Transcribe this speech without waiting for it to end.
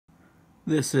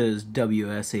This is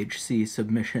WSHC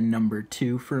submission number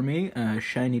 2 for me,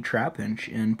 Shiny Trapinch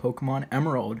in Pokemon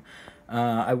Emerald.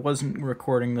 I wasn't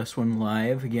recording this one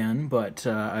live again, but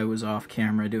I was off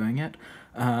camera doing it.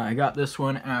 I got this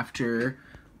one after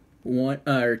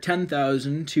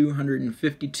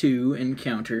 10,252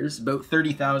 encounters, about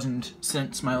 30,000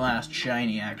 since my last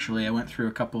shiny, actually. I went through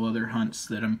a couple other hunts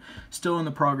that I'm still in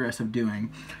the progress of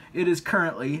doing. It is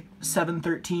currently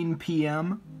 7:13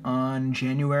 p.m. on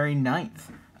January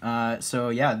 9th. So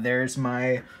yeah, there's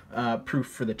my proof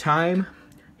for the time.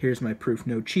 Here's my proof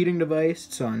no cheating device.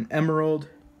 It's on Emerald.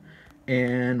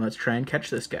 And let's try and catch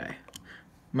this guy.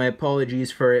 My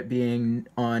apologies for it being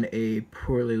on a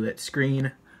poorly lit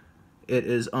screen. It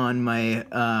is on my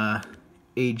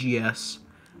AGS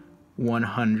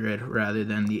 100 rather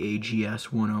than the AGS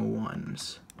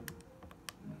 101s.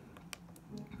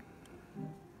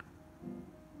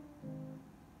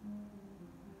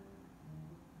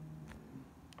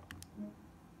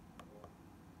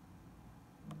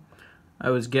 I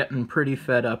was getting pretty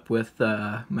fed up with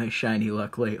my shiny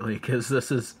luck lately, because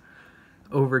this is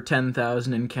over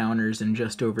 10,000 encounters in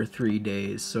just over 3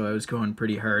 days, so I was going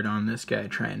pretty hard on this guy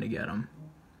trying to get him.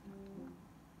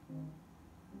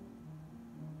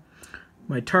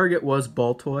 My target was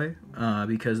Baltoy,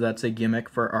 because that's a gimmick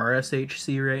for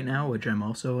RSHC right now, which I'm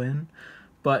also in,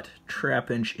 but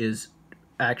Trapinch is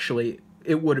actually,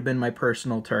 it would have been my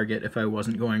personal target if I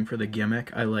wasn't going for the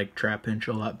gimmick. I like Trapinch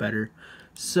a lot better.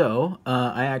 So,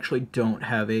 I actually don't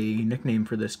have a nickname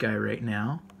for this guy right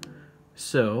now.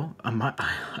 So,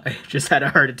 I just had a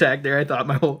heart attack there. I thought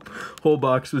my whole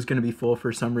box was going to be full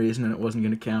for some reason and it wasn't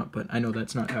going to count, but I know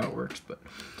that's not how it works. But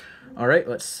alright,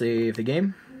 let's save the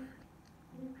game.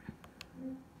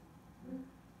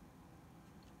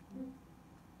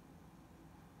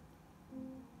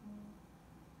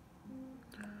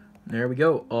 There we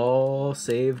go, all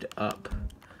saved up.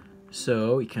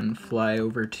 So we can fly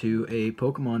over to a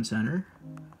Pokemon Center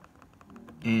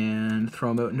and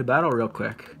throw them out into battle real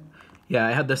quick. Yeah,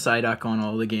 I had the Psyduck on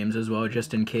all the games as well,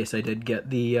 just in case I did get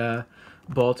the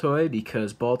Baltoy,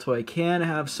 because Baltoy can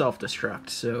have self-destruct,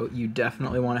 so you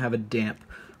definitely want to have a damp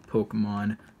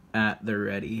Pokemon at the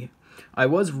ready. I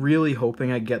was really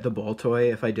hoping I'd get the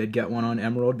Baltoy if I did get one on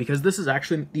Emerald, because this is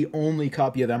actually the only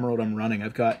copy of Emerald I'm running.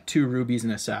 I've got 2 Rubies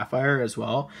and a Sapphire as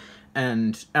well,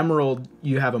 and Emerald,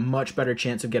 you have a much better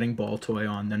chance of getting Baltoy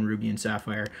on than Ruby and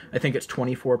Sapphire. I think it's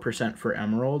 24% for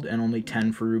Emerald and only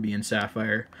 10 for Ruby and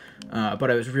Sapphire. But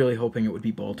I was really hoping it would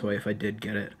be Baltoy if I did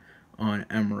get it on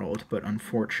Emerald, but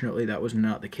unfortunately that was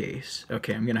not the case.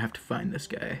 Okay, I'm gonna have to find this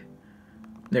guy.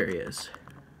 There he is.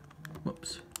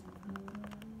 Whoops.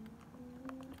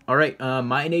 Alright,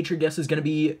 my nature guess is gonna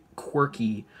be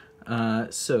Quirky. Oh,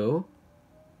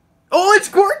 it's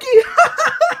Quirky!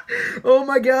 Oh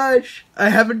my gosh! I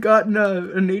haven't gotten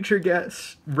a nature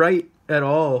guess right at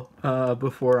all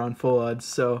before on Full Odds,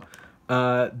 so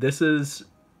this is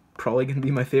probably going to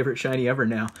be my favorite shiny ever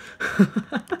now.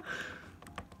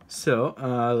 So,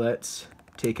 let's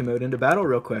take him out into battle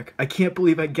real quick. I can't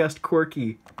believe I guessed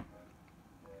Quirky.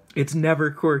 It's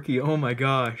never Quirky. Oh my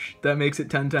gosh. That makes it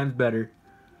 10 times better.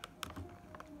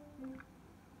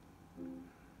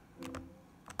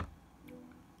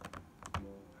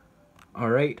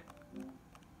 Alright.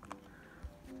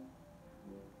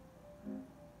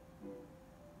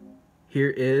 Here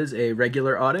is a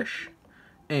regular Oddish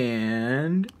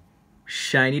and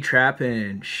Shiny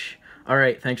Trapinch.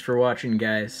 Alright, thanks for watching,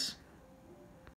 guys.